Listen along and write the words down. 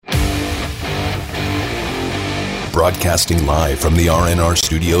Broadcasting live from the RNR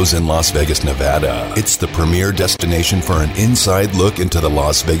studios in Las Vegas, Nevada. It's the premier destination for an inside look into the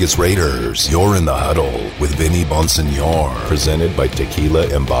Las Vegas Raiders. You're in the huddle with Vinny Bonsignor, presented by Tequila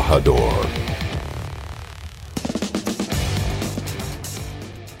Embajador.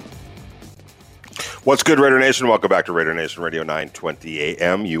 What's good, Raider Nation? Welcome back to Raider Nation Radio 920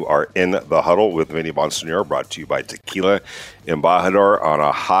 AM. You are in the huddle with Vinny Bonsignor, brought to you by Tequila Embajador on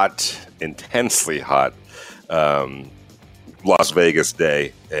a hot, intensely hot Las Vegas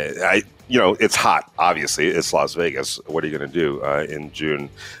day. It's hot. Obviously, it's Las Vegas. What are you going to do in June?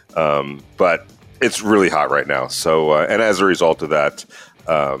 But it's really hot right now. So, and as a result of that,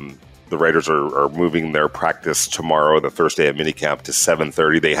 the Raiders are moving their practice tomorrow, the first day of minicamp, to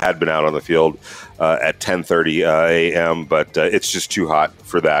 7:30. They had been out on the field at 10:30 a.m., but it's just too hot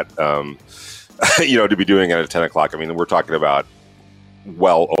for that, to be doing it at 10 o'clock. I mean, we're talking about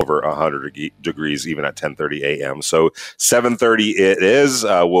well over 100 degrees even at 10:30 a.m. So 7:30 it is.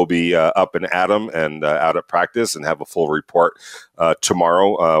 We'll be up and at 'em and out at practice and have a full report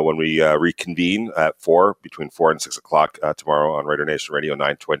tomorrow when we reconvene at between 4 and 6 o'clock tomorrow on Raider Nation Radio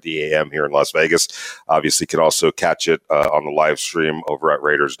 920 a.m. here in Las Vegas. Obviously, you can also catch it on the live stream over at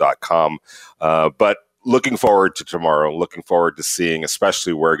Raiders.com. But looking forward to tomorrow, looking forward to seeing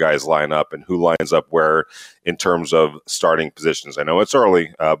especially where guys line up and who lines up where in terms of starting positions. I know it's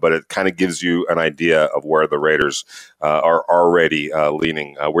early, but it kind of gives you an idea of where the Raiders are already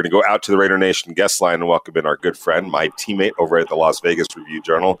leaning. We're going to go out to the Raider Nation guest line and welcome in our good friend, my teammate over at the Las Vegas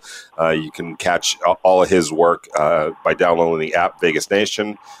Review-Journal. You can catch all of his work by downloading the app Vegas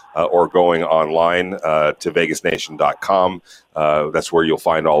Nation or going online to vegasnation.com. That's where you'll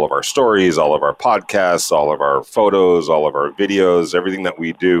find all of our stories, all of our podcasts, all of our photos, all of our videos. Everything that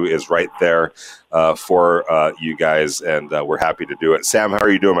we do is right there for you guys, and we're happy to do it. Sam, how are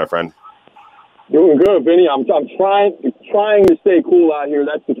you doing, my friend? Doing good, Vinny. I'm trying to stay cool out here.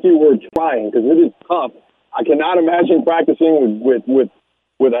 That's the key word, trying, because it is tough. I cannot imagine practicing with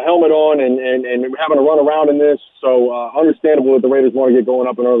a helmet on and having to run around in this. So understandable that the Raiders want to get going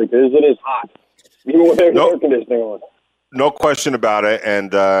up and early because it is hot, even with air conditioning on. No question about it.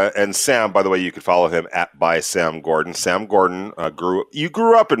 And Sam, by the way, you can follow him by Sam Gordon. Sam Gordon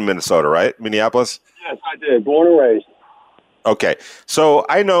grew up in Minnesota, right? Minneapolis? Yes, I did. Born and raised. Okay. So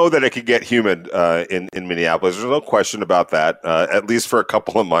I know that it could get humid in Minneapolis. There's no question about that, at least for a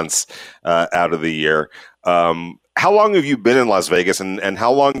couple of months out of the year. How long have you been in Las Vegas, and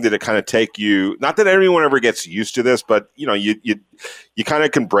how long did it kind of take you? Not that anyone ever gets used to this, but you kind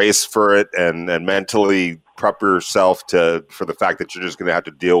of can brace for it and mentally prep yourself for the fact that you're just going to have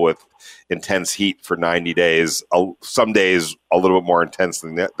to deal with intense heat for 90 days. Some days a little bit more intense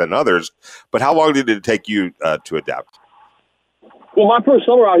than others. But how long did it take you to adapt? Well, my first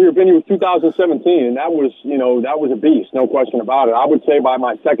summer out here, Vinny, was 2017, and that was a beast, no question about it. I would say by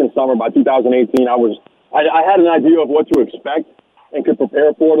my second summer, by 2018, I had an idea of what to expect and could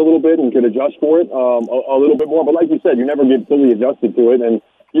prepare for it a little bit and could adjust for it a little bit more. But like you said, you never get fully adjusted to it. And,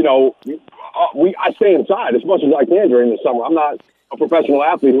 I stay inside as much as I can during the summer. I'm not a professional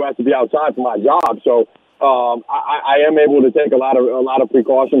athlete who has to be outside for my job. So I am able to take a lot of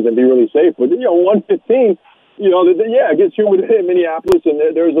precautions and be really safe. But, 115, it gets humid in Minneapolis and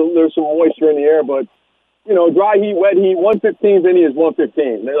there's some moisture in the air. But, dry heat, wet heat, 115, Vinny, is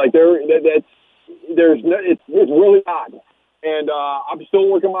 115. It's really hot, and I'm still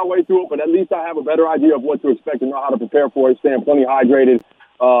working my way through it, but at least I have a better idea of what to expect and know how to prepare for it, staying plenty hydrated,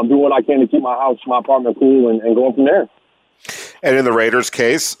 do what I can to keep my apartment cool, and going from there. And in the Raiders'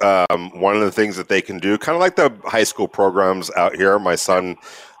 case, one of the things that they can do, kind of like the high school programs out here, my son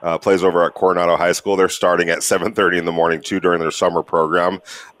plays over at Coronado High School. They're starting at 7:30 in the morning, too, during their summer program.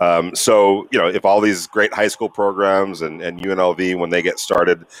 So, if all these great high school programs and UNLV, when they get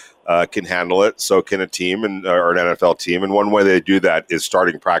started, can handle it, so can a team or an NFL team. And one way they do that is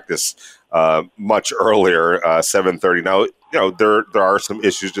starting practice much earlier, 7:30. Now, there are some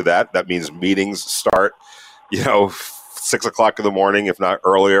issues to that. That means meetings start, 6 o'clock in the morning, if not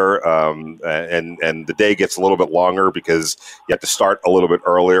earlier, and the day gets a little bit longer because you have to start a little bit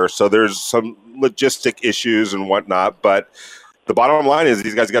earlier. So there's some logistic issues and whatnot, but the bottom line is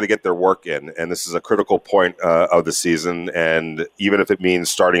these guys got to get their work in, and this is a critical point of the season. And even if it means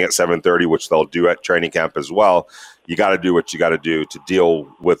starting at 7:30, which they'll do at training camp as well, you got to do what you got to do to deal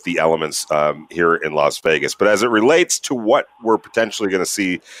with the elements here in Las Vegas. But as it relates to what we're potentially going to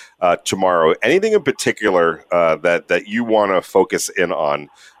see tomorrow, anything in particular that you want to focus in on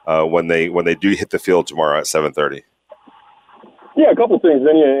when they do hit the field tomorrow at 7:30? Yeah, a couple of things,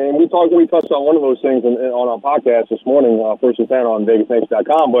 Vinny, and we touched on one of those things on our podcast this morning, First and 10 on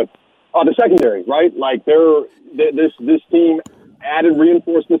VegasNation.com. But The secondary, right? Like this team added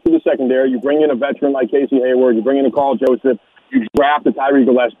reinforcements to the secondary. You bring in a veteran like Casey Hayward. You bring in a Carl Joseph. You draft a Tyree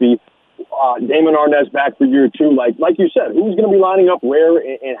Gillespie. Damon Arnett's back for year 2. Like you said, who's going to be lining up where,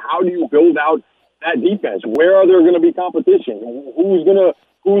 and how do you build out that defense? Where are there going to be competition? Who's going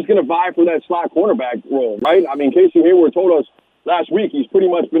to vie for that slot cornerback role, right? I mean, Casey Hayward told us last week he's pretty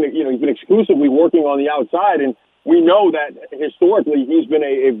much been, he's been exclusively working on the outside, and we know that historically he's been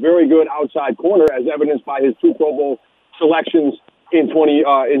a very good outside corner, as evidenced by his 2 Pro Bowl selections in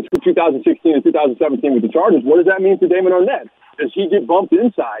 2016 and 2017 with the Chargers. What does that mean for Damon Arnett? Does he get bumped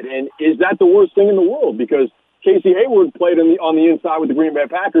inside? And is that the worst thing in the world? Because Casey Hayward played on the inside with the Green Bay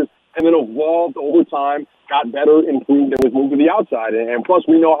Packers and then evolved over time, got better, improved, and was moved to the outside. And plus,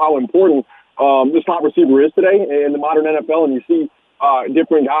 we know how important the slot receiver is today in the modern NFL, and you see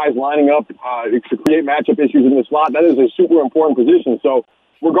different guys lining up to create matchup issues in the slot. That is a super important position. So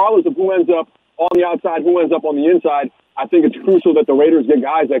regardless of who ends up on the outside, who ends up on the inside, I think it's crucial that the Raiders get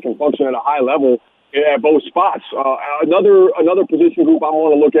guys that can function at a high level at both spots. Another position group I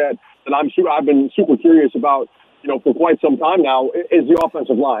want to look at that I've been super curious about, for quite some time now, is the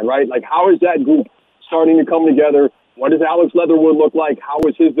offensive line, right? Like, how is that group starting to come together? What does Alex Leatherwood look like? How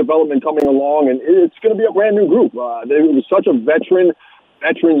is his development coming along? And it's going to be a brand new group. It was such a veteran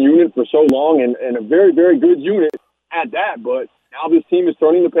unit for so long, and a very, very good unit at that. But now this team is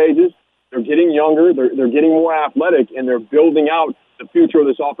turning the pages. They're getting younger. They're getting more athletic, and they're building out the future of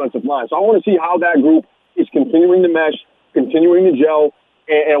this offensive line. So I want to see how that group is continuing to mesh, continuing to gel,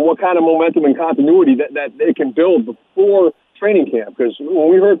 and what kind of momentum and continuity that they can build before training camp. Because when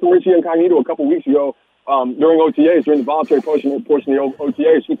we heard from Richie Incognito a couple weeks ago during OTAs, during the voluntary portion of the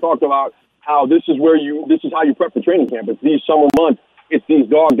OTAs, he talked about how this is how you prep for training camp. It's these summer months. It's these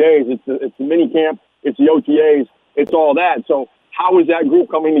dog days. It's the mini camp. It's the OTAs. It's all that. So how is that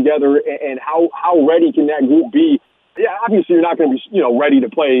group coming together, and how ready can that group be? Yeah, obviously you're not going to be ready to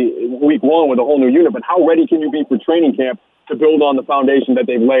play week 1 with a whole new unit, but how ready can you be for training camp to build on the foundation that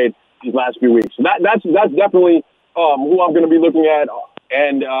they've laid these last few weeks? So that's definitely who I'm going to be looking at,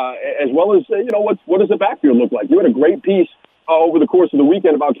 and as well as what does the backfield look like? You had a great piece over the course of the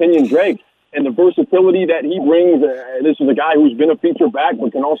weekend about Kenyon Drake and the versatility that he brings. This is a guy who's been a feature back,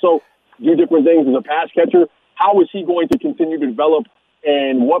 but can also do different things as a pass catcher. How is he going to continue to develop,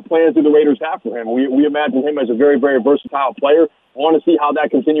 and what plans do the Raiders have for him? We imagine him as a very, very versatile player. I want to see how that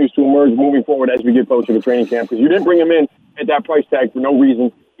continues to emerge moving forward as we get closer to training camp, because you didn't bring him in at that price tag for no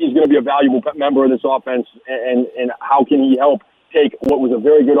reason. He's going to be a valuable member of this offense, and how can he help take what was a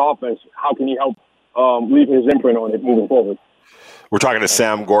very good offense? How can he help leave his imprint on it moving forward? We're talking to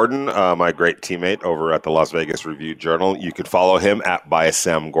Sam Gordon, my great teammate over at the Las Vegas Review-Journal. You could follow him at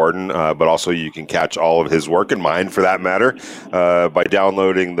 @BySamGordon, but also you can catch all of his work, and mine for that matter, by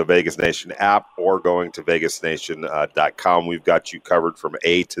downloading the Vegas Nation app or going to vegasnation.com. We've got you covered from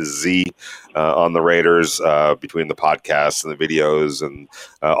A to Z on the Raiders, between the podcasts and the videos and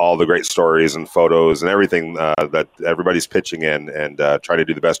all the great stories and photos and everything that everybody's pitching in, and trying to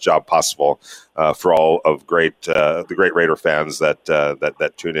do the best job possible for all of the great Raider fans that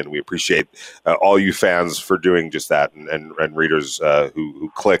tune in. We appreciate all you fans for doing just that, and readers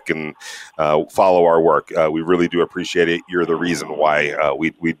who click and follow our work. We really do appreciate it. You're the reason why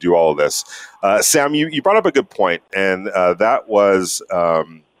we do all of this. Sam, you brought up a good point, and that was,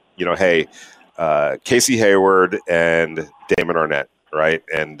 hey, Casey Hayward and Damon Arnett, right?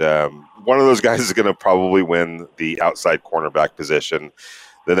 And one of those guys is going to probably win the outside cornerback position.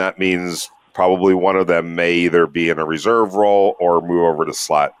 Then that means probably one of them may either be in a reserve role or move over to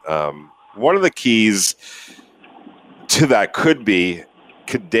slot. One of the keys to that could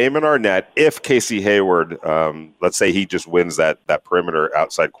Damon Arnett, if Casey Hayward, let's say he just wins that perimeter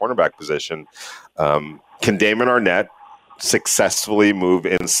outside cornerback position, can Damon Arnett successfully move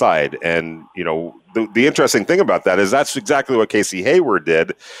inside? And, the interesting thing about that is that's exactly what Casey Hayward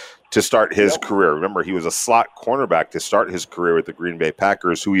did to start his career. Remember, he was a slot cornerback to start his career with the Green Bay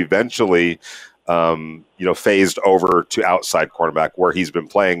Packers, who eventually, phased over to outside cornerback, where he's been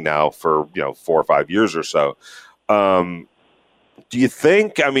playing now for, 4 or 5 years or so. Do you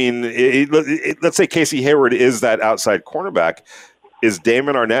think, let's say Casey Hayward is that outside cornerback, is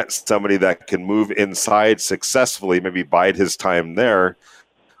Damon Arnett somebody that can move inside successfully, maybe bide his time there,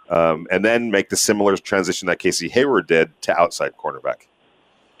 and then make the similar transition that Casey Hayward did to outside cornerback?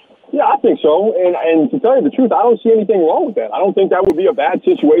 Yeah, I think so. And to tell you the truth, I don't see anything wrong with that. I don't think that would be a bad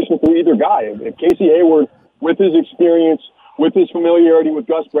situation for either guy. If Casey Hayward, with his experience, with his familiarity with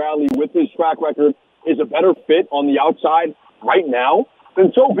Gus Bradley, with his track record, is a better fit on the outside right now,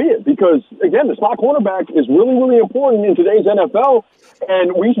 then so be it. Because, again, the slot cornerback is really, really important in today's NFL.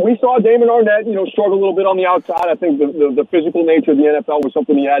 And we saw Damon Arnett, struggle a little bit on the outside. I think the physical nature of the NFL was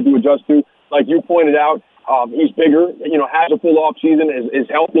something he had to adjust to. Like you pointed out, he's bigger, has a full off season, is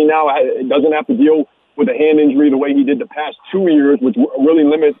healthy now, doesn't have to deal with a hand injury the way he did the past 2 years, which really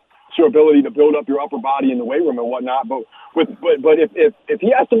limits your ability to build up your upper body in the weight room and whatnot. But if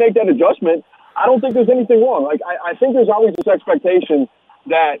he has to make that adjustment, I don't think there's anything wrong. Like I think there's always this expectation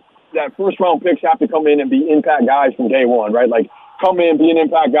that first round picks have to come in and be impact guys from day one, right? Like come in, be an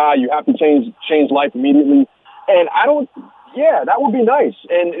impact guy, you have to change life immediately. And that would be nice.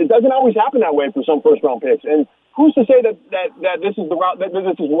 And it doesn't always happen that way for some first round picks. And who's to say that this is the route, that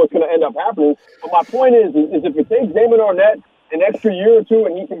this is what's going to end up happening? But my point is if it takes Damon Arnett an extra year or two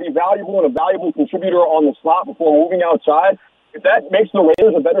and he can be valuable and a valuable contributor on the slot before moving outside, if that makes the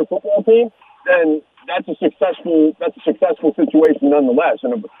Raiders a better football team, then that's a successful situation nonetheless.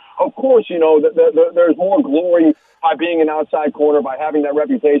 And of course, there's more glory by being an outside corner, by having that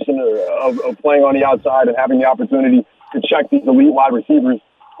reputation of playing on the outside and having the opportunity to check these elite wide receivers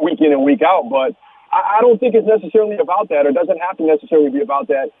week in and week out. But I don't think it's necessarily about that, or doesn't have to necessarily be about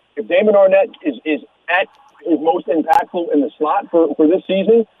that. If Damon Arnett is at his most impactful in the slot for this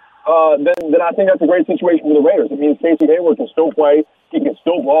season, then I think that's a great situation for the Raiders. It means Casey Hayward can still play, he can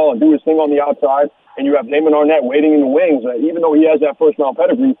still ball and do his thing on the outside, and you have Damon Arnett waiting in the wings, even though he has that first-round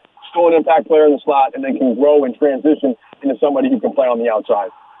pedigree, still an impact player in the slot, and then can grow and transition into somebody who can play on the outside.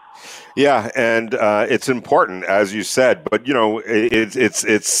 Yeah, and it's important, as you said, but,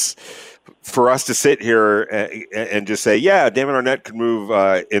 it's for us to sit here and just say, yeah, Damon Arnett could move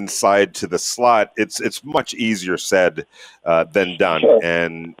inside to the slot. It's much easier said than done. Sure.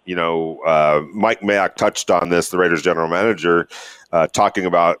 And, Mike Mayock touched on this, the Raiders general manager, talking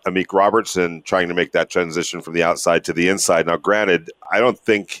about Amik Robertson trying to make that transition from the outside to the inside. Now, granted, I don't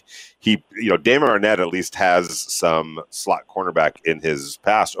think Damon Arnett at least has some slot cornerback in his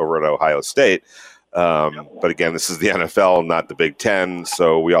past over at Ohio State. But again, this is the NFL, not the Big Ten,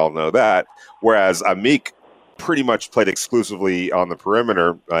 so we all know that. Whereas Amik pretty much played exclusively on the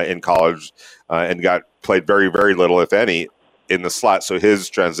perimeter in college and played very, very little, if any, in the slot. So his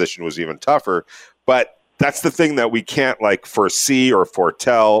transition was even tougher. But that's the thing that we can't foresee or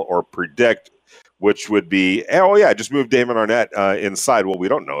foretell or predict, which would be, just move Damon Arnett inside. Well, we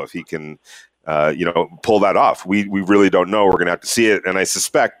don't know if he can pull that off. We really don't know. We're going to have to see it. And I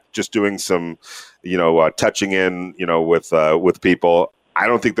suspect just doing some, touching in, with people, I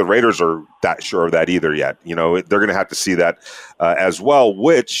don't think the Raiders are that sure of that either yet. They're going to have to see that as well,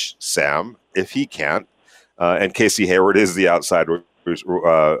 which, Sam, if he can't, and Casey Hayward is the outside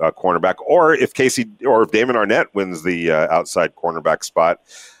cornerback, or if Damon Arnett wins the outside cornerback spot,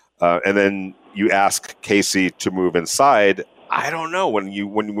 and then you ask Casey to move inside, I don't know. When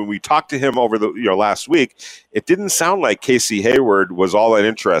we talked to him over the last week, it didn't sound like Casey Hayward was all that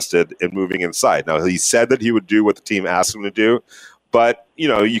interested in moving inside. Now, he said that he would do what the team asked him to do, but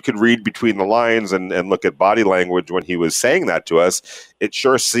you could read between the lines and look at body language when he was saying that to us. It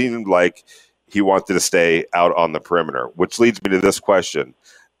sure seemed like he wanted to stay out on the perimeter, which leads me to this question.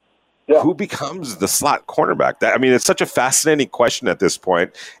 Yeah. Who becomes the slot cornerback? It's such a fascinating question at this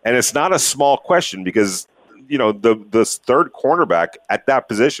point, and it's not a small question because the third cornerback at that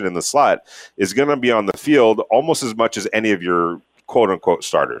position in the slot is going to be on the field almost as much as any of your quote-unquote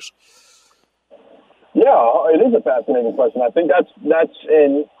starters. Yeah, it is a fascinating question. I think that's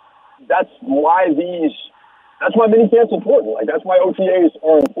why minicamp's important. That's why OTAs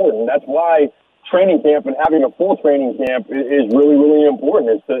are important. That's why training camp and having a full training camp is really, really important,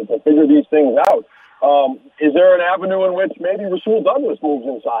 is to figure these things out. Is there an avenue in which maybe Rasul Douglas moves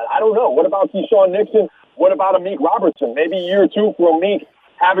inside? I don't know. What about Keyshawn Nixon? What about Amik Robertson? Maybe year two for Amik,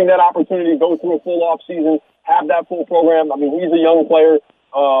 having that opportunity to go through a full off season, have that full program. He's a young player,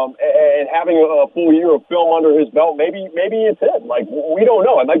 and having a full year of film under his belt, maybe it's him. We don't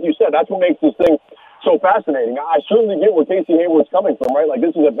know. And like you said, that's what makes this thing so fascinating. I certainly get where Casey Hayward's coming from, right?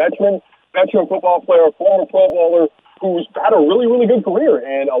 This is a veteran football player, former Pro Bowler, who's had a really, really good career.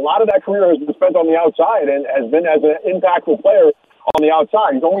 And a lot of that career has been spent on the outside and has been as an impactful player on the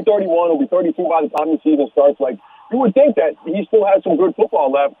outside. He's only 31. He'll be 32 by the time the season starts. You would think that he still has some good football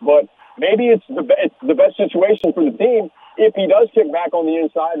left, but maybe it's the best situation for the team if he does kick back on the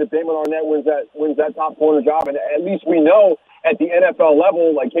inside, if Damon Arnett wins that top corner job. And at least we know at the NFL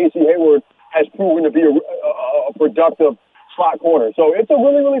level, Casey Hayward has proven to be a productive slot corner. So it's a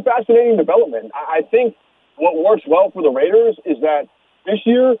really, really fascinating development. I think what works well for the Raiders is that this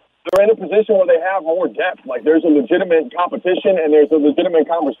year they're in a position where they have more depth. Like, there's a legitimate competition and there's a legitimate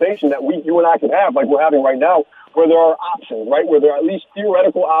conversation that you and I can have, like we're having right now, where there are options, right? Where there are at least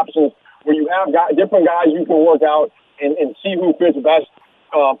theoretical options where you have different guys you can work out and see who fits best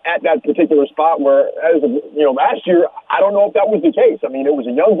at that particular spot. Where, as last year, I don't know if that was the case. I mean, it was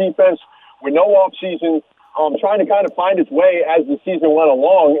a young defense with no offseason, trying to kind of find its way as the season went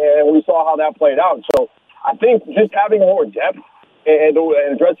along, and we saw how that played out. So I think just having more depth and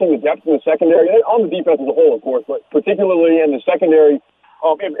addressing the depth in the secondary, and on the defense as a whole, of course, but particularly in the secondary,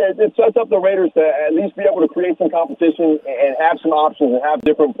 it sets up the Raiders to at least be able to create some competition and have some options and have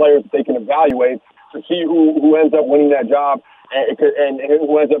different players that they can evaluate to see who ends up winning that job and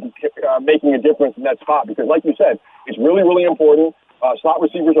who ends up making a difference in that spot. Because like you said, it's really, really important. Slot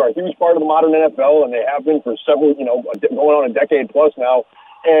receivers are a huge part of the modern NFL, and they have been for several, going on a decade plus now.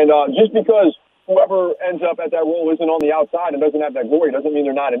 And just because whoever ends up at that role isn't on the outside and doesn't have that glory doesn't mean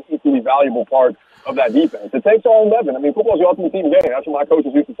they're not an equally valuable part of that defense. It takes all 11. I mean, football is the ultimate team game. That's what my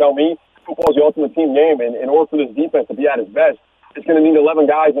coaches used to tell me. Football is the ultimate team game, and in order for this defense to be at its best, it's going to need 11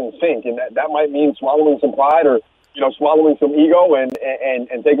 guys in sync, and that might mean swallowing some pride or swallowing some ego and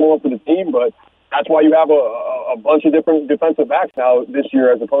taking one for the team. But that's why you have a bunch of different defensive backs now this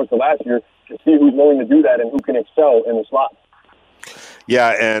year as opposed to last year to see who's willing to do that and who can excel in the slot. Yeah,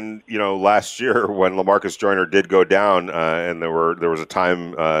 and last year when LaMarcus Joyner did go down, and there was a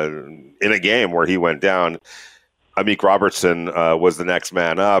time in a game where he went down, Amik Robertson was the next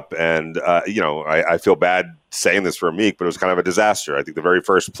man up, and I feel bad saying this for Amik, but it was kind of a disaster. I think the very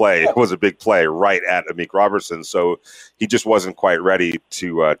first play was a big play right at Amik Robertson, so he just wasn't quite ready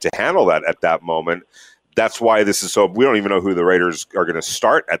to handle that at that moment. That's why this is so. We don't even know who the Raiders are going to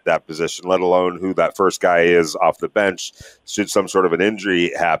start at that position, let alone who that first guy is off the bench should some sort of an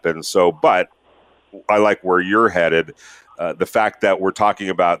injury happen. So, but I like where you're headed. The fact that we're talking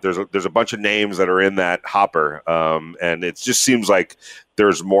about there's a bunch of names that are in that hopper, and it just seems like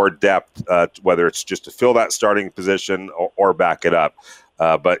there's more depth, whether it's just to fill that starting position or back it up.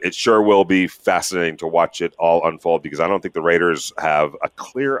 But it sure will be fascinating to watch it all unfold because I don't think the Raiders have a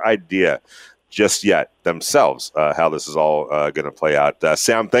clear idea just yet themselves how this is all going to play out.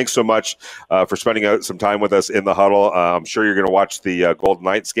 Sam, thanks so much for spending out some time with us in the huddle. I'm sure you're going to watch the Golden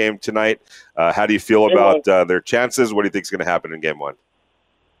Knights game tonight. How do you feel about their chances? What do you think is going to happen in Game 1?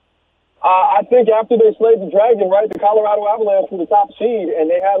 I think after they slayed the Dragon, right, the Colorado Avalanche were the top seed, and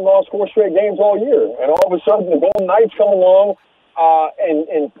they hadn't lost 4 straight games all year. And all of a sudden, the Golden Knights come along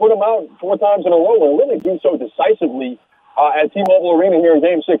and put them out 4 times in a row and really do so decisively at T-Mobile Arena here in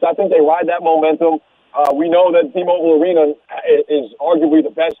Game 6. I think they ride that momentum. We know that T-Mobile Arena is arguably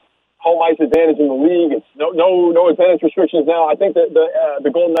the best home ice advantage in the league. It's no advantage restrictions now. I think that the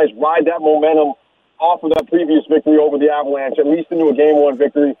Golden Knights ride that momentum off of that previous victory over the Avalanche, at least into a Game 1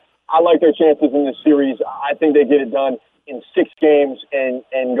 victory. I like their chances in this series. I think they get it done in 6 games and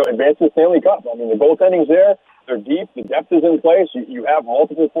go advance to the Stanley Cup. I mean, the goaltending's there. They're deep. The depth is in place. You have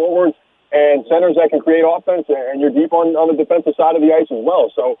multiple forwards and centers that can create offense, and you're deep on the defensive side of the ice as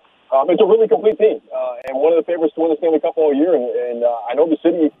well. So it's a really complete team, and one of the favorites to win the Stanley Cup all year. And I know the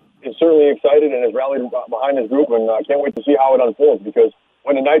city is certainly excited and has rallied behind this group, and I can't wait to see how it unfolds because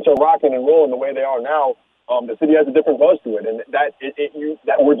when the Knights are rocking and rolling the way they are now, the city has a different buzz to it, and that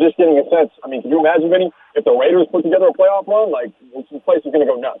we're just getting a sense. I mean, can you imagine, Vinny, if the Raiders put together a playoff run? Like, this place is going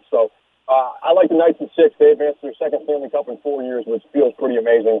to go nuts. So I like the Knights in 6. They advanced their second Stanley Cup in 4 years, which feels pretty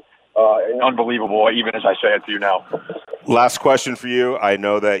amazing. Unbelievable, even as I say it to you now. Last question for you. I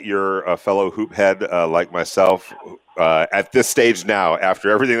know that you're a fellow hoop head like myself. At this stage now, after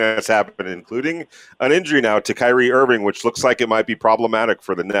everything that's happened, including an injury now to Kyrie Irving, which looks like it might be problematic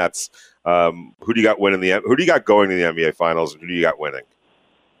for the Nets, who do you got going to the NBA Finals, and who do you got winning?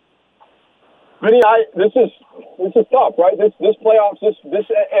 Vinny, this is tough, right? This playoffs, this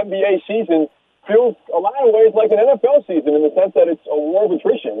NBA season feels a lot of ways like an NFL season in the sense that it's a war of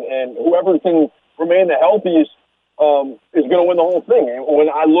attrition, and whoever can remain the healthiest is going to win the whole thing. And when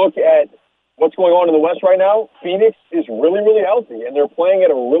I look at what's going on in the West right now, Phoenix is really, really healthy, and they're playing at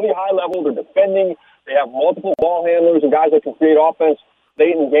a really high level. They're defending. They have multiple ball handlers and guys that can create offense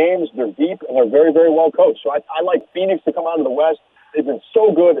late in games. They're deep, and they're very, very well coached. So I like Phoenix to come out of the West. They've been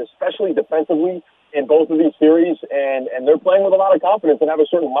so good, especially defensively, in both of these series, and they're playing with a lot of confidence and have a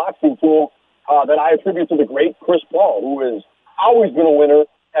certain moxie to them that I attribute to the great Chris Paul, who has always been a winner,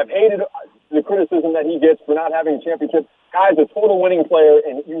 have hated the criticism that he gets for not having a championship. Guy's a total winning player,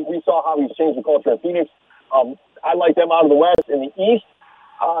 and we saw how he's changed the culture in Phoenix. I like them out of the West. In the East,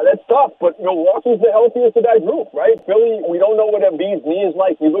 that's tough, but Milwaukee's the healthiest of that group, right? Philly, we don't know what Embiid's knee is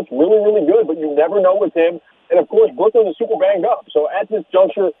like. He looks really, really good, but you never know with him. And, of course, Brooklyn is super banged up. So at this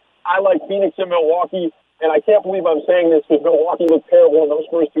juncture, I like Phoenix and Milwaukee, and I can't believe I'm saying this because Milwaukee looked terrible in those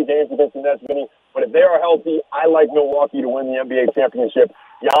first two games against the Nets, Vinny. But if they are healthy, I like Milwaukee to win the NBA championship.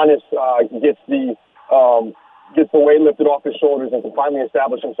 Giannis gets the weight lifted off his shoulders and can finally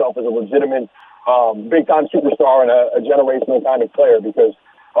establish himself as a legitimate big-time superstar and a generational kind of player because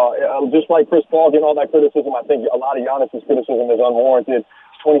just like Chris Paul getting all that criticism, I think a lot of Giannis' criticism is unwarranted.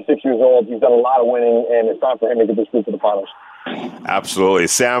 He's 26 years old. He's done a lot of winning, and it's time for him to get this group to the finals. Absolutely.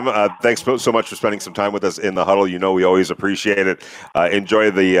 Sam, thanks so much for spending some time with us in the huddle. You know we always appreciate it. Enjoy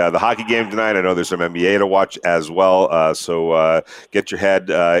the hockey game tonight. I know there's some NBA to watch as well, so get your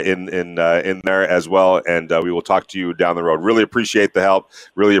head in there as well, and we will talk to you down the road. Really appreciate the help.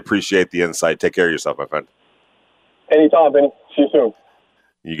 Really appreciate the insight. Take care of yourself, my friend. Anytime, Benny. See you soon.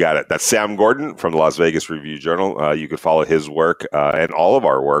 You got it. That's Sam Gordon from the Las Vegas Review-Journal. You could follow his work and all of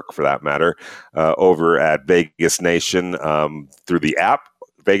our work, for that matter, over at Vegas Nation through the app,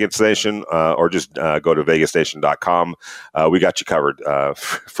 Vegas Nation, or just go to vegasnation.com. We got you covered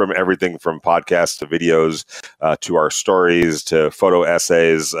from everything from podcasts to videos to our stories to photo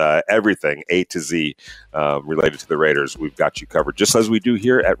essays, everything A to Z related to the Raiders. We've got you covered, just as we do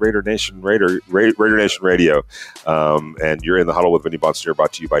here at Raider Nation Radio. And you're in the huddle with Vinny Bonsignore,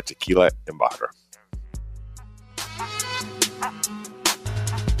 brought to you by Tequila Embajador.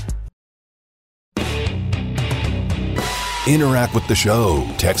 Interact with the show.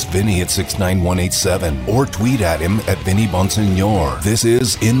 Text Vinny at 69187 or tweet at him at Vinny Bonsignore. This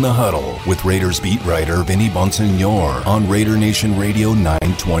is In the Huddle with Raiders beat writer Vinny Bonsignore on Raider Nation Radio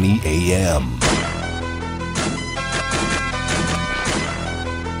 920 AM.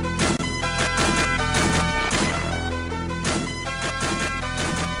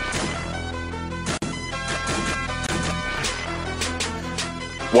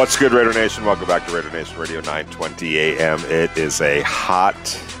 What's good, Raider Nation? Welcome back to Raider Nation Radio 920 AM. It is a hot...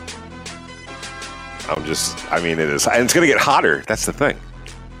 it is. And it's going to get hotter. That's the thing.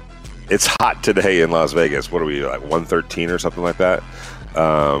 It's hot today in Las Vegas. What are we, like 113 or something like that?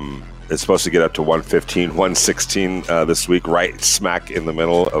 It's supposed to get up to 115, 116 this week, right smack in the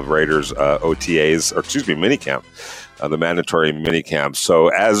middle of Raiders minicamp, the mandatory minicamp. So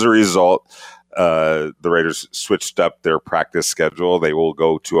as a result... the Raiders switched up their practice schedule. They will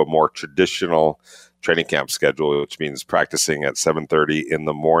go to a more traditional training camp schedule, which means practicing at 7:30 in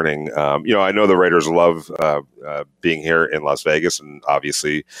the morning. I know the Raiders love being here in Las Vegas and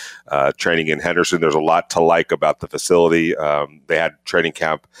obviously training in Henderson. There's a lot to like about the facility. They had training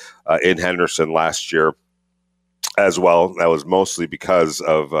camp in Henderson last year as well. That was mostly because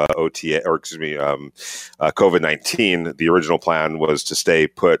of COVID-19. The original plan was to stay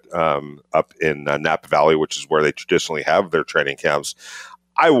put up in Napa Valley, which is where they traditionally have their training camps.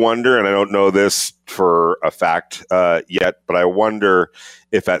 I wonder, and I don't know this for a fact yet, but I wonder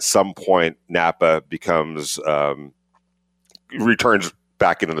if at some point Napa returns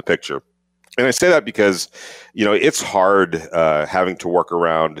back into the picture. And I say that because, it's hard having to work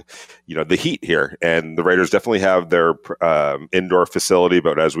around, the heat here. And the Raiders definitely have their indoor facility.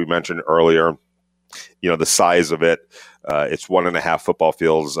 But as we mentioned earlier, the size of it, it's 1.5 football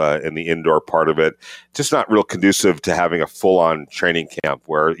fields in the indoor part of it. Just not real conducive to having a full-on training camp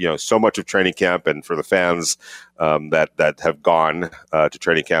where, so much of training camp, and for the fans that have gone to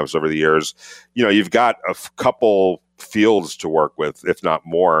training camps over the years, you've got a couple fields to work with, if not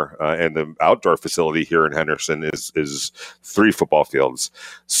more, and the outdoor facility here in Henderson is 3 football fields.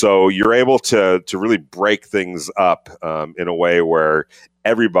 So you're able to really break things up in a way where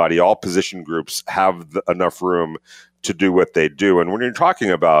everybody, all position groups, have enough room to do what they do. And when you're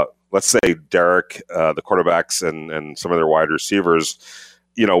talking about, let's say, Derek, the quarterbacks, and some of their wide receivers,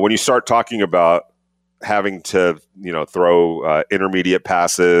 when you start talking about having to, throw intermediate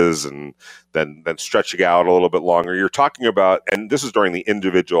passes and then stretching out a little bit longer, you're talking about, and this is during the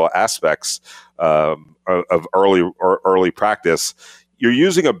individual aspects of early practice, you're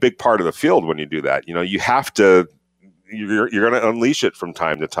using a big part of the field when you do that. You have to, you're going to unleash it from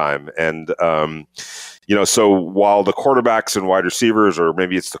time to time. And, so while the quarterbacks and wide receivers, or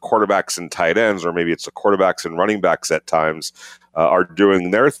maybe it's the quarterbacks and tight ends, or maybe it's the quarterbacks and running backs at times, are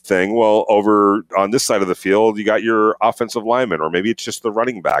doing their thing, well, over on this side of the field, you got your offensive linemen, or maybe it's just the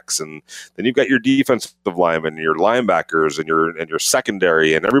running backs, and then you've got your defensive linemen, your linebackers, and your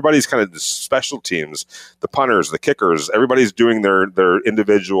secondary, and everybody's kind of the special teams, the punters, the kickers, everybody's doing their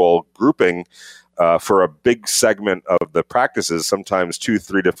individual grouping for a big segment of the practices, sometimes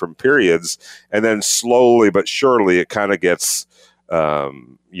 2-3 different periods, and then slowly but surely it kind of gets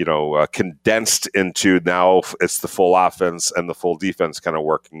condensed into, now it's the full offense and the full defense kind of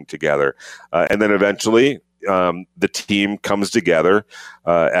working together. And then eventually, the team comes together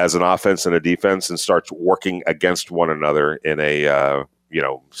as an offense and a defense and starts working against one another in a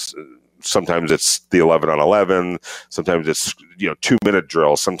sometimes it's the 11 on 11. Sometimes it's 2-minute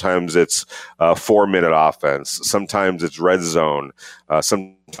drill. Sometimes it's 4-minute offense. Sometimes it's red zone.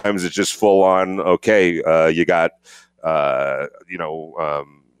 Sometimes it's just full on. Okay, you got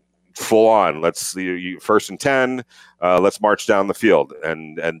full on. Let's first and 10. Let's march down the field,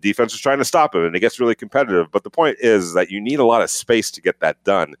 and defense is trying to stop him, and it gets really competitive. But the point is that you need a lot of space to get that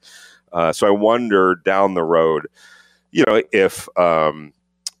done. So I wonder down the road, if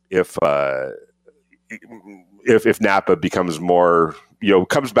Napa becomes more,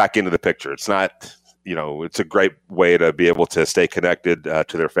 comes back into the picture. It's not, it's a great way to be able to stay connected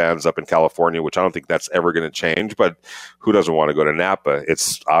to their fans up in California, which I don't think that's ever going to change. But who doesn't want to go to Napa?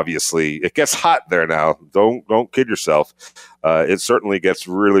 It's obviously, it gets hot there now. Don't kid yourself. It certainly gets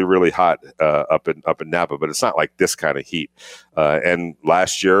really, really hot up in Napa, but it's not like this kind of heat. And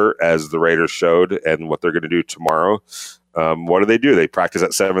last year, as the Raiders showed, and what they're going to do tomorrow, what do? They practice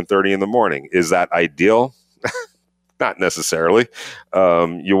at 7:30 in the morning. Is that ideal? Not necessarily.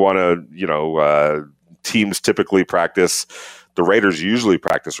 You want to, teams typically practice. The Raiders usually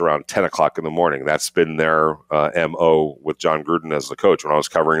practice around 10 o'clock in the morning. That's been their MO with John Gruden as the coach. When I was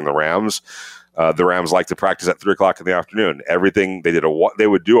covering the Rams like to practice at 3 o'clock in the afternoon. Everything they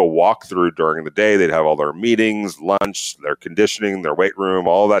would do a walkthrough during the day. They'd have all their meetings, lunch, their conditioning, their weight room,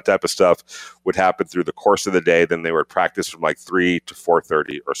 all that type of stuff would happen through the course of the day. Then they would practice from like 3 to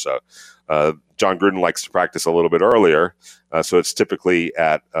 4:30 or so. John Gruden likes to practice a little bit earlier, so it's typically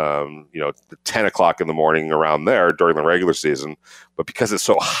at 10 o'clock in the morning around there during the regular season. But because it's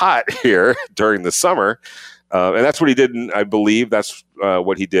so hot here during the summer. And that's what he did. I believe that's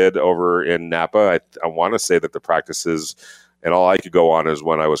what he did over in Napa. I want to say that the practices, and all I could go on is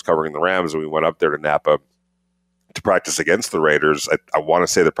when I was covering the Rams and we went up there to Napa to practice against the Raiders. I want to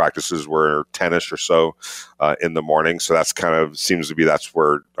say the practices were 10-ish or so in the morning. So that's seems to be that's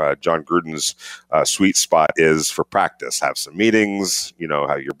where John Gruden's sweet spot is for practice. Have some meetings,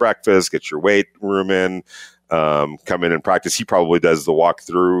 have your breakfast, get your weight room in. Come in and practice. He probably does the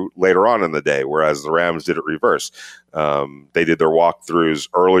walkthrough later on in the day, whereas the Rams did it reverse. They did their walkthroughs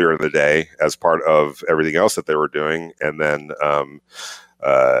earlier in the day as part of everything else that they were doing, and then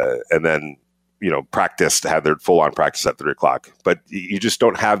practice to have their full on practice at 3 o'clock. But you just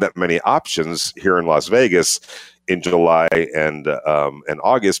don't have that many options here in Las Vegas in July and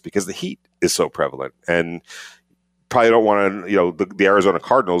August because the heat is so prevalent. And probably don't want to, the Arizona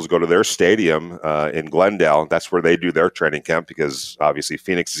Cardinals go to their stadium in Glendale. That's where they do their training camp because obviously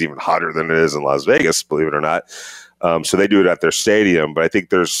Phoenix is even hotter than it is in Las Vegas, believe it or not. So they do it at their stadium. But I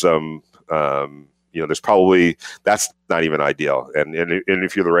think there's some, there's probably, that's not even ideal. And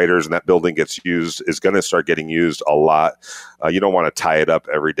if you're the Raiders and that building gets used, is going to start getting used a lot. You don't want to tie it up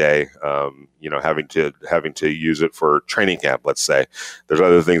every day, having to use it for training camp, let's say. There's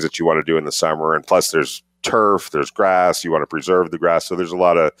other things that you want to do in the summer. And plus there's turf, there's grass, you want to preserve the grass. So there's a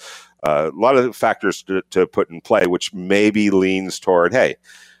lot of factors to put in play, which maybe leans toward, hey,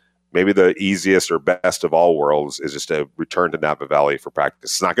 maybe the easiest or best of all worlds is just a return to Napa Valley for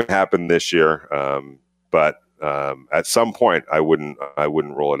practice. It's not going to happen this year, but at some point I wouldn't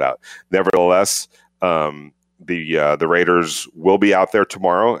rule it out. Nevertheless, the Raiders will be out there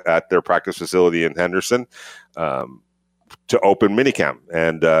tomorrow at their practice facility in Henderson to open minicamp,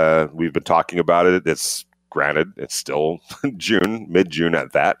 and we've been talking about it. Granted, it's still mid-June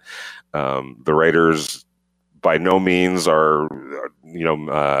at that. The Raiders by no means are,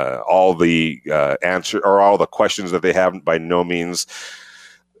 all the answer or all the questions that they have. By no means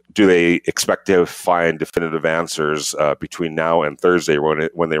do they expect to find definitive answers between now and Thursday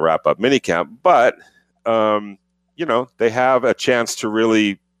when they wrap up minicamp. But they have a chance to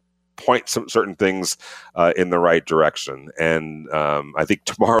really point some certain things in the right direction. And I think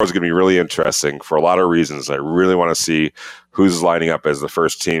tomorrow is going to be really interesting for a lot of reasons. I really want to see who's lining up as the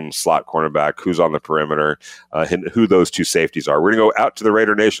first team slot cornerback, who's on the perimeter, and who those two safeties are. We're going to go out to the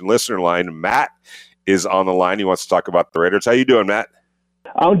Raider Nation listener line. Matt is on the line. He wants to talk about the Raiders. How you doing, Matt?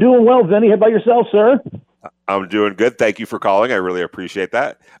 I'm doing well, Vinny. How about yourself, sir? I'm doing good. Thank you for calling. I really appreciate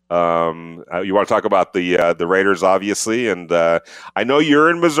that. You want to talk about the Raiders, obviously, and I know you're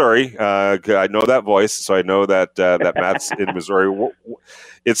in Missouri. I know that voice, so I know that Matt's in Missouri.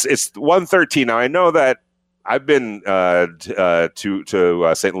 It's 1:13 now. I know that I've been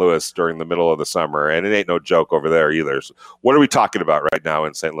to St. Louis during the middle of the summer, and it ain't no joke over there either. So what are we talking about right now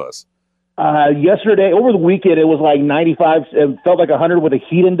in St. Louis? Yesterday, over the weekend, it was like 95. It felt like 100 with a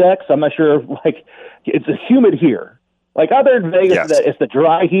heat index. I'm not sure. It's humid here. Like other in Vegas, yes. It's the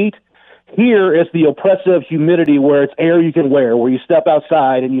dry heat. Here, it's the oppressive humidity where it's air you can wear, where you step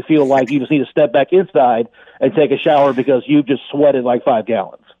outside and you feel like you just need to step back inside and take a shower because you've just sweated like 5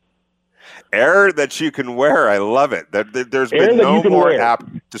 gallons. Air that you can wear. I love it. There's been no more apt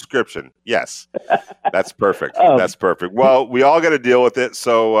description. Yes, that's perfect. That's perfect. Well, we all got to deal with it,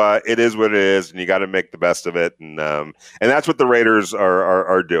 so it is what it is, and you got to make the best of it, and that's what the Raiders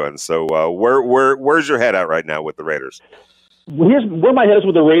are doing. So where's your head at right now with the Raiders? Here's where my head is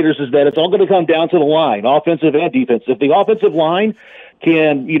with the Raiders is that it's all going to come down to the line, offensive and defense. If the offensive line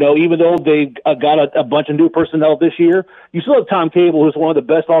can, even though they got a bunch of new personnel this year, you still have Tom Cable, who's one of the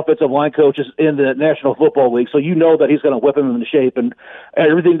best offensive line coaches in the National Football League. So you know that he's going to whip him into shape. And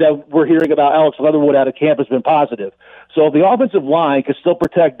everything that we're hearing about Alex Leatherwood out of camp has been positive. So if the offensive line can still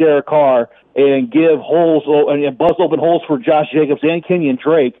protect Derek Carr and give holes and buzz open holes for Josh Jacobs and Kenyon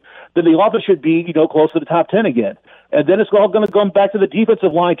Drake, then the offense should be, close to the top 10 again. And then it's all going to come back to the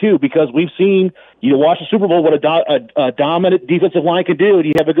defensive line, too, because we've seen, watch the Super Bowl, what a dominant defensive line can do. And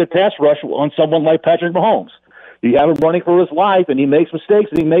you have a good pass rush on someone like Patrick Mahomes. You have him running for his life, and he makes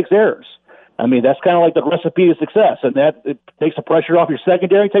mistakes, and he makes errors. I mean, that's kind of like the recipe of success, and that it takes the pressure off your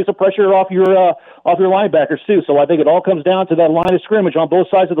secondary, takes the pressure off your linebackers, too. So I think it all comes down to that line of scrimmage on both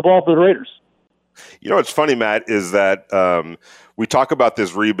sides of the ball for the Raiders. What's funny, Matt, is that we talk about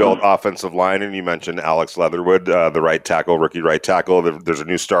this rebuilt offensive line, and you mentioned Alex Leatherwood, the right tackle, rookie right tackle. There's a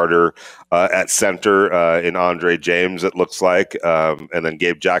new starter at center in Andre James, it looks like, and then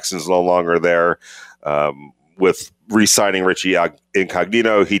Gabe Jackson's no longer there. With re-signing Richie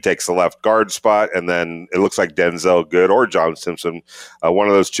Incognito, he takes the left guard spot, and then it looks like Denzel Good or John Simpson, one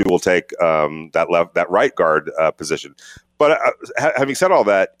of those two will take that right guard position. But having said all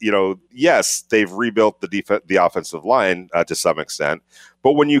that, yes, they've rebuilt the offensive line to some extent.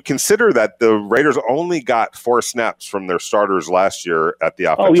 But when you consider that the Raiders only got 4 snaps from their starters last year at the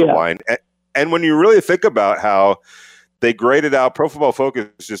offensive line, and when you really think about how they graded out, Pro Football Focus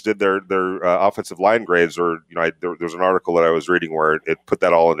just did their offensive line grades, or there was an article that I was reading where it put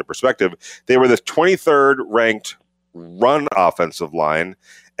that all into perspective. They were the 23rd ranked run offensive line,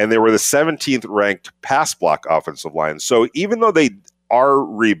 and they were the 17th ranked pass block offensive line. So even though they are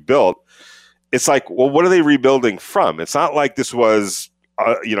rebuilt, it's like, well, what are they rebuilding from? It's not like this was,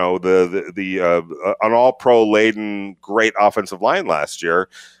 an all-pro laden great offensive line last year.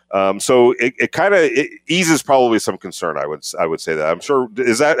 So it kind of eases probably some concern. I would say that. I'm sure.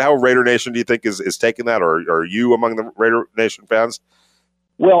 Is that how Raider Nation, do you think, is taking that, or are you among the Raider Nation fans?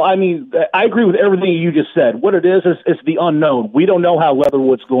 Well, I mean, I agree with everything you just said. What it is the unknown. We don't know how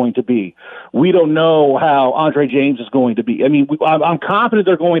Leatherwood's going to be. We don't know how Andre James is going to be. I mean, I'm confident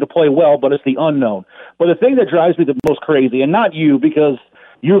they're going to play well, but it's the unknown. But the thing that drives me the most crazy, and not you, because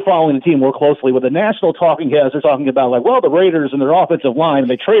you're following the team more closely, with the national talking heads are talking about, like, well, the Raiders and their offensive line,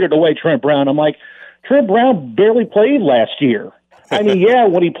 and they traded away Trent Brown. I'm like, Trent Brown barely played last year. I mean, yeah,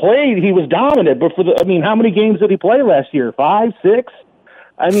 when he played, he was dominant. But how many games did he play last year? 5, 6?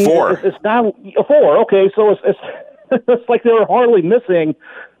 I mean, 4. It's not 4. Okay, so it's like they were hardly missing,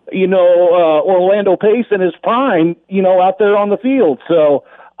 Orlando Pace in his prime, out there on the field. So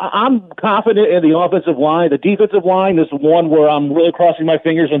I'm confident in the offensive line. The defensive line is one where I'm really crossing my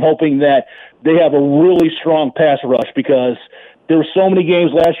fingers and hoping that they have a really strong pass rush, because there were so many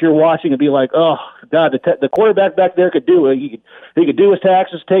games last year watching and be like, oh, God, the quarterback back there could do it. He could do his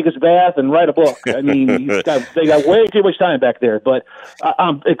taxes, take his bath, and write a book. I mean, they got way too much time back there. But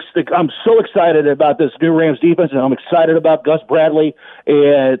I'm so excited about this new Rams defense, and I'm excited about Gus Bradley.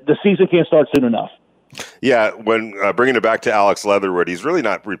 And the season can't start soon enough. Yeah, when bringing it back to Alex Leatherwood, he's really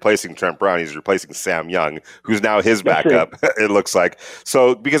not replacing Trent Brown. He's replacing Sam Young, who's now his backup, it looks like.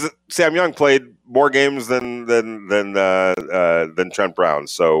 So because Sam Young played more games than Trent Brown.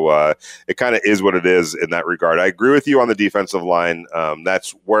 So it kind of is what it is in that regard. I agree with you on the defensive line.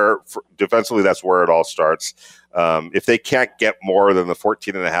 Defensively, that's where it all starts. If they can't get more than the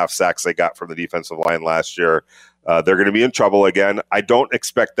 14.5 sacks they got from the defensive line last year, they're going to be in trouble again. I don't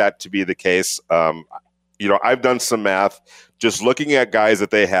expect that to be the case. I've done some math, just looking at guys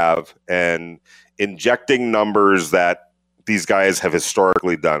that they have and injecting numbers that these guys have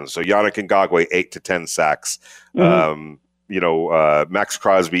historically done. So Yannick Ngakoue, 8 to 10 sacks. Mm-hmm. Max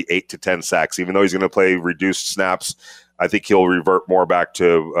Crosby, 8 to 10 sacks. Even though he's going to play reduced snaps, I think he'll revert more back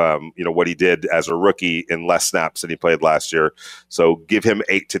to what he did as a rookie in less snaps than he played last year. So give him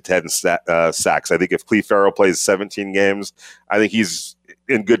 8 to 10 sacks. I think if Cleve Farrell plays 17 games, I think he's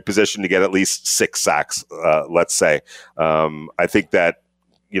in good position to get at least 6 sacks, let's say. I think that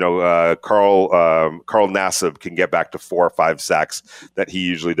Carl Nassib can get back to 4 or 5 sacks that he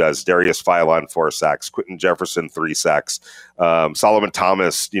usually does. Darius Philon 4 sacks, Quentin Jefferson 3 sacks, Solomon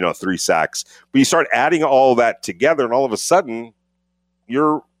Thomas 3 sacks. But you start adding all that together, and all of a sudden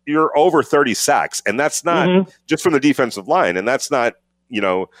you're over 30 sacks, and that's not just from the defensive line, and that's not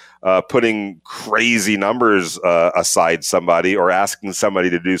putting crazy numbers aside somebody or asking somebody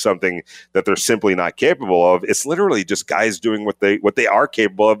to do something that they're simply not capable of. It's literally just guys doing what they are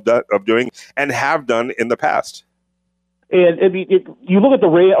capable of doing and have done in the past. And you look at the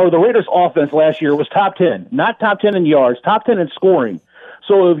Raiders' offense last year was top 10, not top 10 in yards, top 10 in scoring.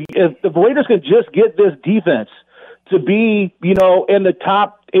 So if the Raiders could just get this defense to be, in the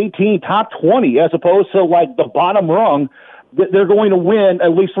top 18, top 20, as opposed to like the bottom rung, they're going to win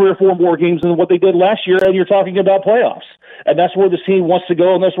at least 3 or 4 more games than what they did last year, and you're talking about playoffs. And that's where the team wants to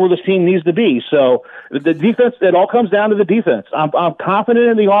go, and that's where this team needs to be. So the defense, it all comes down to the defense. I'm confident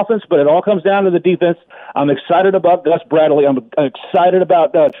in the offense, but it all comes down to the defense. I'm excited about Gus Bradley. I'm excited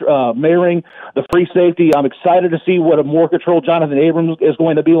about Mayring, the free safety. I'm excited to see what a more controlled Jonathan Abrams is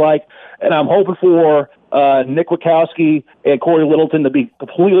going to be like. And I'm hoping for Nick Witkowski and Corey Littleton to be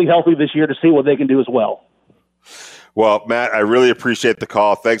completely healthy this year to see what they can do as well. Well, Matt, I really appreciate the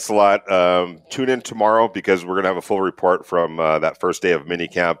call. Thanks a lot. Tune in tomorrow because we're going to have a full report from that first day of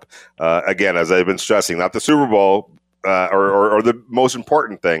minicamp. Again, as I've been stressing, not the Super Bowl or the most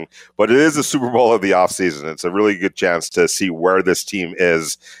important thing, but it is the Super Bowl of the offseason. It's a really good chance to see where this team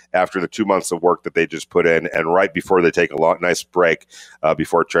is after the 2 months of work that they just put in and right before they take a nice break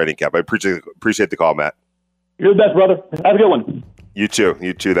before training camp. I appreciate the call, Matt. You're the best, brother. Have a good one. You too.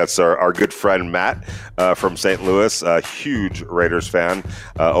 That's our good friend Matt from St. Louis, a huge Raiders fan.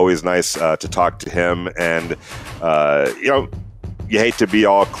 Always nice to talk to him. And, you hate to be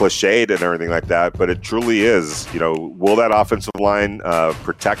all cliched and everything like that, but it truly is, will that offensive line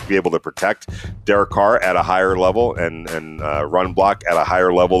be able to protect Derek Carr at a higher level and run block at a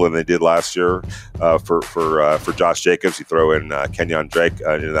higher level than they did last year for Josh Jacobs? You throw in Kenyon Drake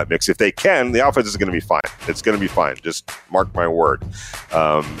into that mix. If they can, the offense is going to be fine. It's going to be fine. Just mark my word.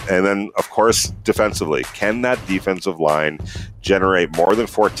 And then, of course, defensively, can that defensive line generate more than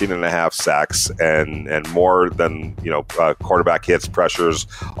 14.5 sacks and more than, quarterback hits, pressures,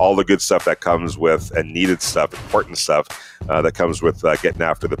 all the good stuff that comes with and needed stuff, important stuff that comes with getting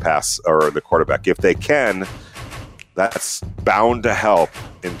after the pass or the quarterback. If they can, that's bound to help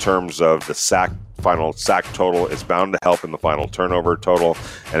in terms of the final sack total. It's bound to help in the final turnover total,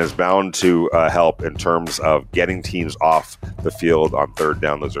 and it's bound to help in terms of getting teams off the field on third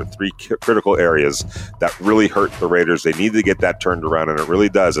down. Those are 3 critical areas that really hurt the Raiders. They need to get that turned around, and it really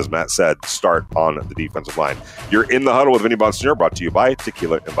does, as Matt said, start on the defensive line. You're in the huddle with Vinny Bonsignore, brought to you by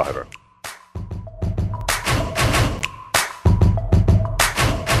Tequila Embajador.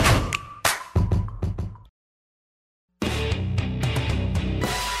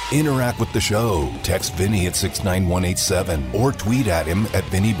 Interact with the show. Text Vinny at 69187 or tweet at him at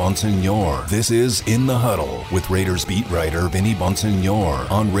Vinny Bonsignore. This is In the Huddle with Raiders beat writer Vinny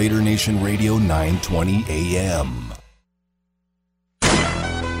Bonsignore on Raider Nation Radio 920 AM.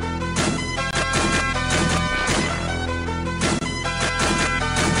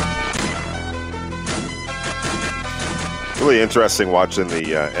 Really interesting watching the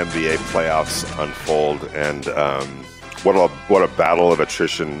NBA playoffs unfold, and what a battle of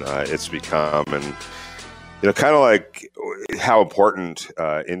attrition it's become, and kind of like how important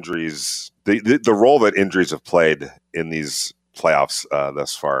injuries, the role that injuries have played in these playoffs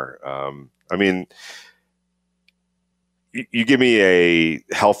thus far. You give me a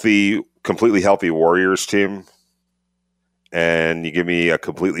completely healthy Warriors team, and you give me a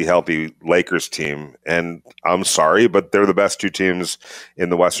completely healthy Lakers team, and I'm sorry, but they're the best 2 teams in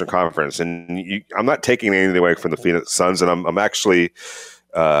the Western Conference. And I'm not taking anything away from the Phoenix Suns, and I'm actually,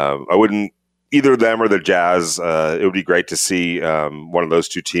 I wouldn't, either them or the Jazz, it would be great to see one of those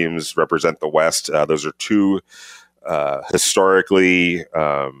 2 teams represent the West. Those are 2 historically...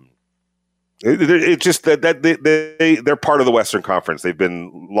 It's just that they're part of the Western Conference. They've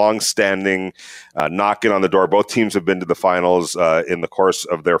been long-standing, knocking on the door. Both teams have been to the finals in the course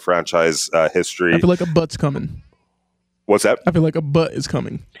of their franchise history. I feel like a butt's coming. What's that? I feel like a butt is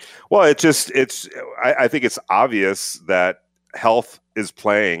coming. Well, I think it's obvious that health is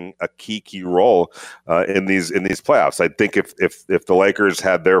playing a key role in these playoffs. I think if the Lakers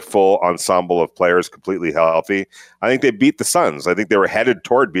had their full ensemble of players completely healthy, I think they beat the Suns. I think they were headed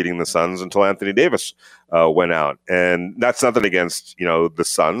toward beating the Suns until Anthony Davis went out. And that's nothing against the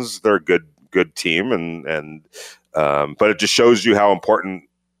Suns. They're a good team, and but it just shows you how important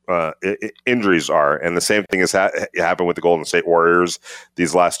injuries are. And the same thing has happened with the Golden State Warriors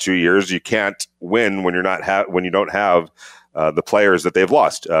these last 2 years. You can't win when when you don't have the players that they've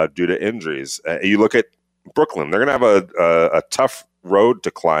lost due to injuries. You look at Brooklyn; they're going to have a tough road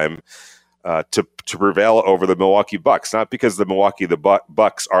to climb to prevail over the Milwaukee Bucks. Not because the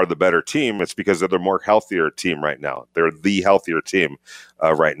Bucks are the better team; it's because they're the more healthier team right now. They're the healthier team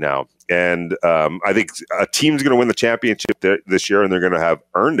right now. And I think a team's going to win the championship this year, and they're going to have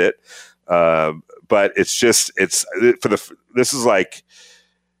earned it. But this is like,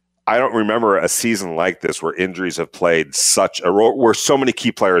 I don't remember a season like this where injuries have played such a role, where so many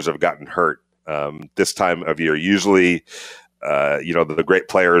key players have gotten hurt this time of year. Usually, the great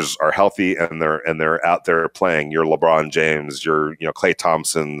players are healthy and they're out there playing. Your LeBron James, your Klay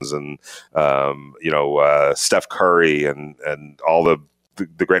Thompsons, and Steph Curry, and all the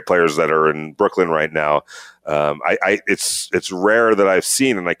great players that are in Brooklyn right now. It's rare that I've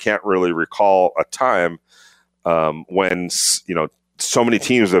seen, and I can't really recall a time when so many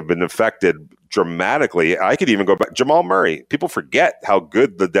teams have been affected dramatically. I could even go back. Jamal Murray. People forget how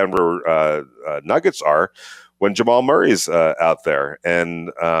good the Denver Nuggets are when Jamal Murray's out there, and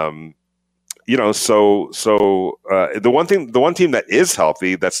the one team that is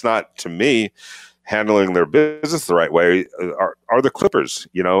healthy, that's not, to me, handling their business the right way, are the Clippers,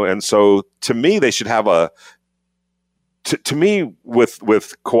 and so to me they should have to me with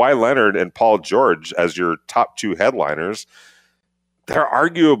Kawhi Leonard and Paul George as your top two headliners, they're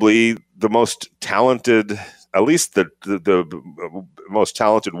arguably the most talented, at least the most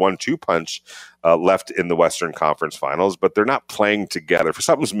talented 1-2 punch left in the Western Conference Finals, but they're not playing together. For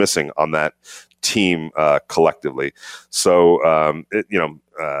something's missing on that team collectively. So,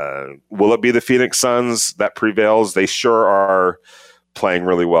 will it be the Phoenix Suns that prevails? They sure are playing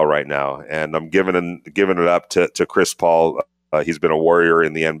really well right now, and I'm giving it up to Chris Paul. He's been a warrior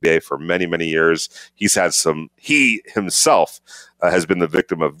in the NBA for many, many years. He himself has been the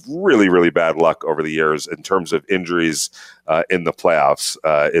victim of really, really bad luck over the years in terms of injuries in the playoffs.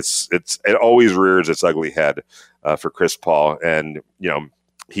 It always rears its ugly head for Chris Paul, and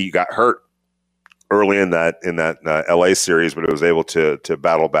he got hurt early in that LA series, but it was able to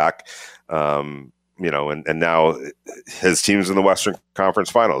battle back. And now his team's in the Western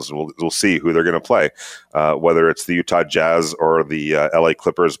Conference Finals, and we'll see who they're going to play, whether it's the Utah Jazz or the LA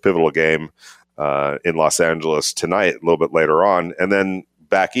Clippers pivotal game in Los Angeles tonight, a little bit later on. And then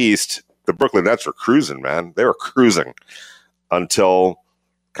back east, the Brooklyn Nets were cruising, man. They were cruising until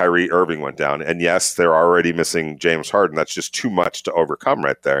Kyrie Irving went down. And yes, they're already missing James Harden. That's just too much to overcome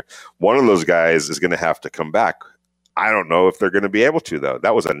right there. One of those guys is going to have to come back. I don't know if they're going to be able to, though.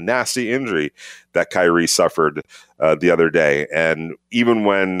 That was a nasty injury that Kyrie suffered the other day. And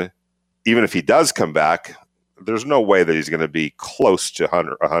even if he does come back, there's no way that he's going to be close to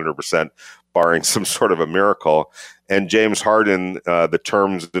 100%, barring some sort of a miracle. And James Harden, the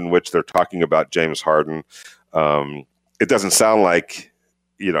terms in which they're talking about James Harden, it doesn't sound like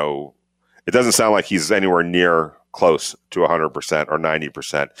he's anywhere near close to 100% or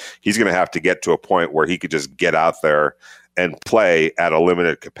 90%. He's going to have to get to a point where he could just get out there and play at a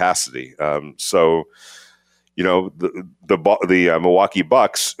limited capacity. The Milwaukee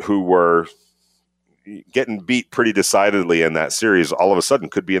Bucks, who were getting beat pretty decidedly in that series, all of a sudden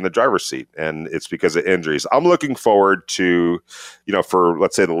could be in the driver's seat, and it's because of injuries. I'm looking forward to, for,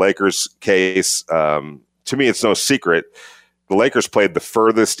 let's say, the Lakers case. To me, it's no secret the Lakers played the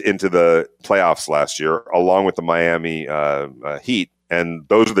furthest into the playoffs last year, along with the Miami Heat. And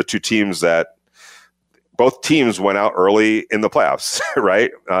those are the two teams that both teams went out early in the playoffs,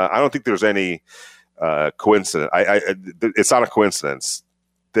 right? I don't think there's any coincidence. It's not a coincidence.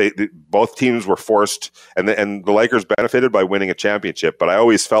 Both teams were forced, and the Lakers benefited by winning a championship. But I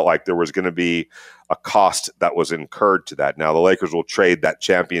always felt like there was going to be a cost that was incurred to that. Now the Lakers will trade that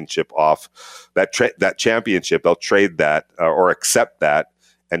championship off. That championship, they'll trade that or accept that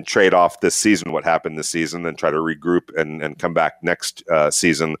and trade off this season, what happened this season, and try to regroup and come back next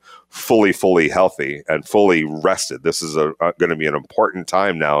season fully healthy and fully rested. This is going to be an important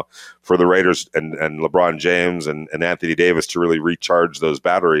time now for the Raiders and LeBron James and Anthony Davis to really recharge those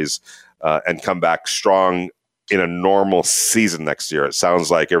batteries and come back strong in a normal season next year. It sounds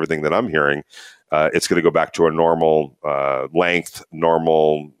like everything that I'm hearing, it's going to go back to a normal length,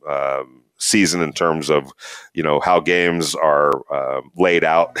 normal season in terms of, how games are laid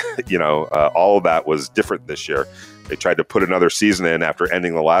out. All of that was different this year. They tried to put another season in after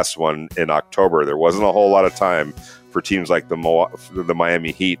ending the last one in October. There wasn't a whole lot of time for teams like the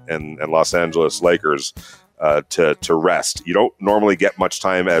Miami Heat and Los Angeles Lakers to rest. You don't normally get much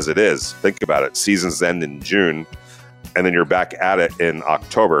time as it is. Think about it. Seasons end in June. and then you're back at it in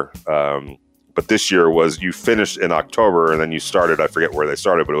October. But this year was you finished in October and then you started. I forget where they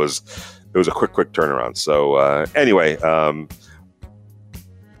started, but it was a quick turnaround. So anyway,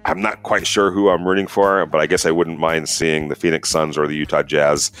 I'm not quite sure who I'm rooting for, but I guess I wouldn't mind seeing the Phoenix Suns or the Utah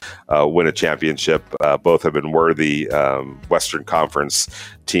Jazz win a championship. Both have been worthy Western Conference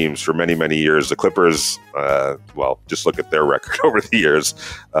teams for many, many years. The Clippers, well, just look at their record over the years.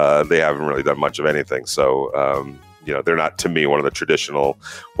 They haven't really done much of anything. So, they're not, to me, one of the traditional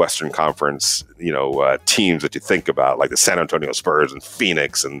Western Conference, teams that you think about, like the San Antonio Spurs and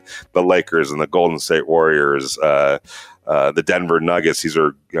Phoenix and the Lakers and the Golden State Warriors, the Denver Nuggets. These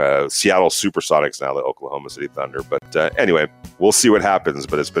are Seattle Supersonics now, the Oklahoma City Thunder. But anyway, we'll see what happens.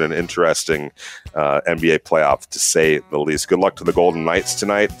 But it's been an interesting NBA playoff, to say the least. Good luck to the Golden Knights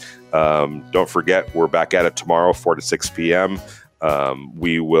tonight. Don't forget, we're back at it tomorrow, 4 to 6 p.m.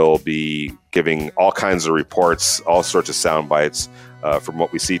 We will be giving all kinds of reports, all sorts of sound bites from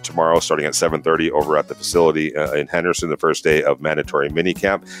what we see tomorrow, starting at 7:30 over at the facility in Henderson, the first day of mandatory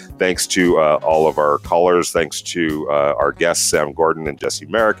minicamp. Thanks to all of our callers. Thanks to our guests, Sam Gordon and Jesse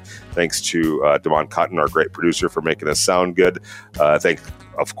Merrick. Thanks to Damon Cotton, our great producer, for making us sound good. Thanks,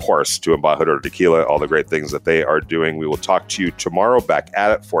 of course, to Embajador Tequila, all the great things that they are doing. We will talk to you tomorrow, back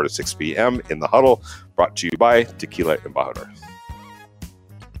at it, 4 to 6 p.m. in the Huddle, brought to you by Tequila Embajador.